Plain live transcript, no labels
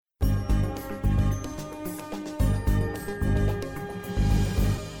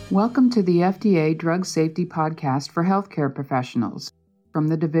Welcome to the FDA Drug Safety Podcast for healthcare professionals from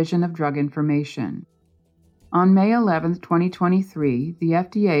the Division of Drug Information. On May 11, 2023, the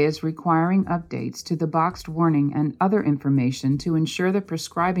FDA is requiring updates to the boxed warning and other information to ensure the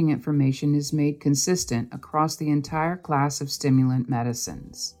prescribing information is made consistent across the entire class of stimulant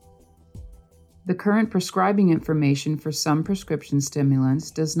medicines. The current prescribing information for some prescription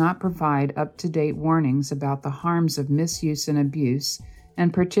stimulants does not provide up-to-date warnings about the harms of misuse and abuse,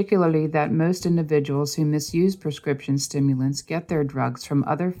 and particularly that most individuals who misuse prescription stimulants get their drugs from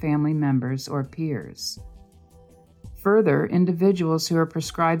other family members or peers. Further, individuals who are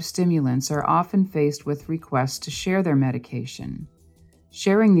prescribed stimulants are often faced with requests to share their medication.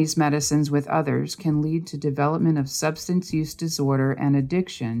 Sharing these medicines with others can lead to development of substance use disorder and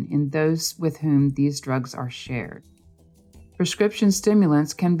addiction in those with whom these drugs are shared. Prescription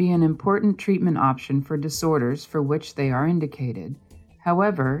stimulants can be an important treatment option for disorders for which they are indicated.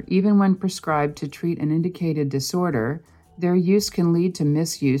 However, even when prescribed to treat an indicated disorder, their use can lead to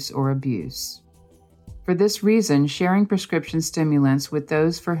misuse or abuse. For this reason, sharing prescription stimulants with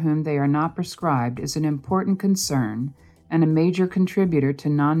those for whom they are not prescribed is an important concern and a major contributor to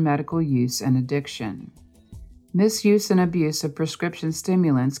non-medical use and addiction. Misuse and abuse of prescription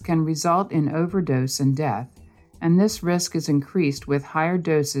stimulants can result in overdose and death, and this risk is increased with higher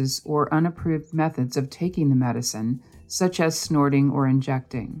doses or unapproved methods of taking the medicine, such as snorting or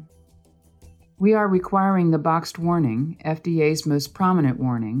injecting. We are requiring the boxed warning, FDA's most prominent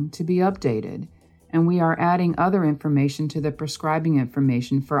warning, to be updated, and we are adding other information to the prescribing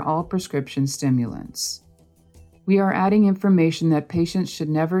information for all prescription stimulants. We are adding information that patients should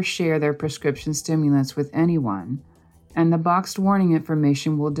never share their prescription stimulants with anyone, and the boxed warning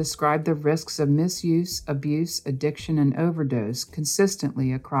information will describe the risks of misuse, abuse, addiction, and overdose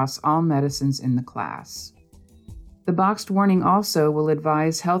consistently across all medicines in the class. The boxed warning also will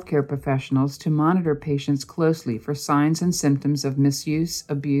advise healthcare professionals to monitor patients closely for signs and symptoms of misuse,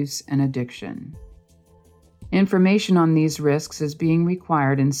 abuse, and addiction. Information on these risks is being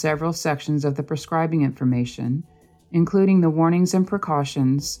required in several sections of the prescribing information, including the warnings and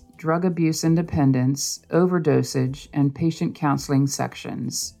precautions, drug abuse and dependence, overdosage, and patient counseling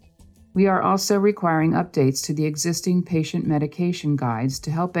sections. We are also requiring updates to the existing patient medication guides to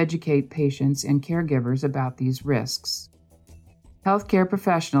help educate patients and caregivers about these risks. Healthcare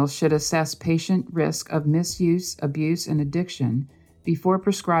professionals should assess patient risk of misuse, abuse, and addiction before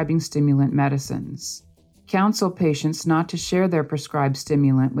prescribing stimulant medicines. Counsel patients not to share their prescribed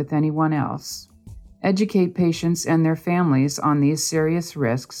stimulant with anyone else. Educate patients and their families on these serious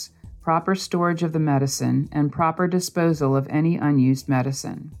risks, proper storage of the medicine, and proper disposal of any unused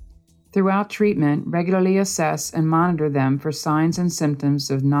medicine. Throughout treatment, regularly assess and monitor them for signs and symptoms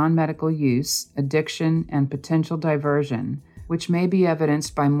of non-medical use, addiction, and potential diversion, which may be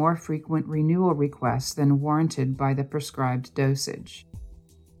evidenced by more frequent renewal requests than warranted by the prescribed dosage.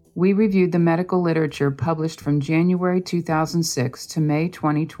 We reviewed the medical literature published from January 2006 to May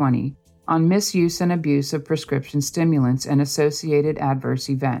 2020 on misuse and abuse of prescription stimulants and associated adverse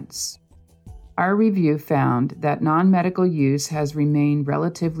events. Our review found that non-medical use has remained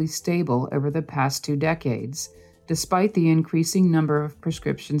relatively stable over the past 2 decades, despite the increasing number of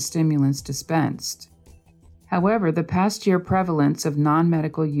prescription stimulants dispensed. However, the past year prevalence of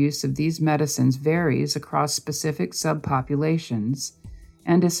non-medical use of these medicines varies across specific subpopulations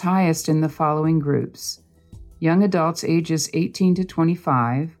and is highest in the following groups: young adults ages 18 to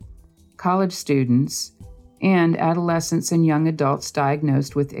 25, college students, and adolescents and young adults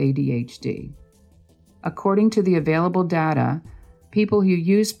diagnosed with ADHD. According to the available data, people who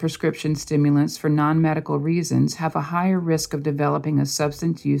use prescription stimulants for non-medical reasons have a higher risk of developing a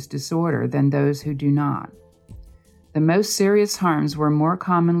substance use disorder than those who do not. The most serious harms were more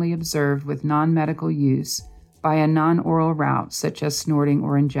commonly observed with non-medical use by a non-oral route, such as snorting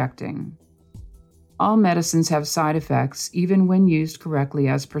or injecting. All medicines have side effects, even when used correctly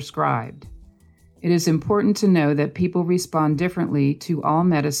as prescribed. It is important to know that people respond differently to all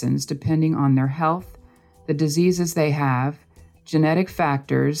medicines depending on their health, the diseases they have, genetic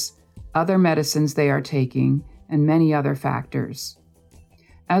factors, other medicines they are taking, and many other factors.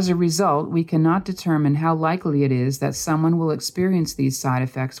 As a result, we cannot determine how likely it is that someone will experience these side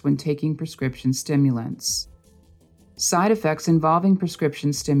effects when taking prescription stimulants. Side effects involving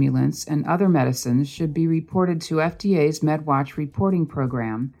prescription stimulants and other medicines should be reported to FDA's MedWatch reporting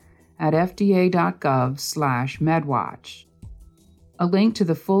program at fda.gov/medwatch. A link to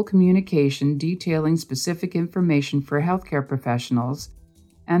the full communication detailing specific information for healthcare professionals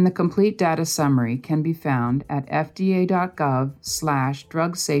and the complete data summary can be found at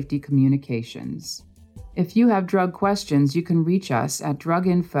fda.gov/drug safety communications. If you have drug questions, you can reach us at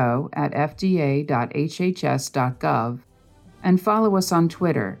druginfo@fda.hhs.gov and follow us on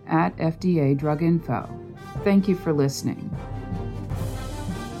Twitter @FDA Drug Info. Thank you for listening.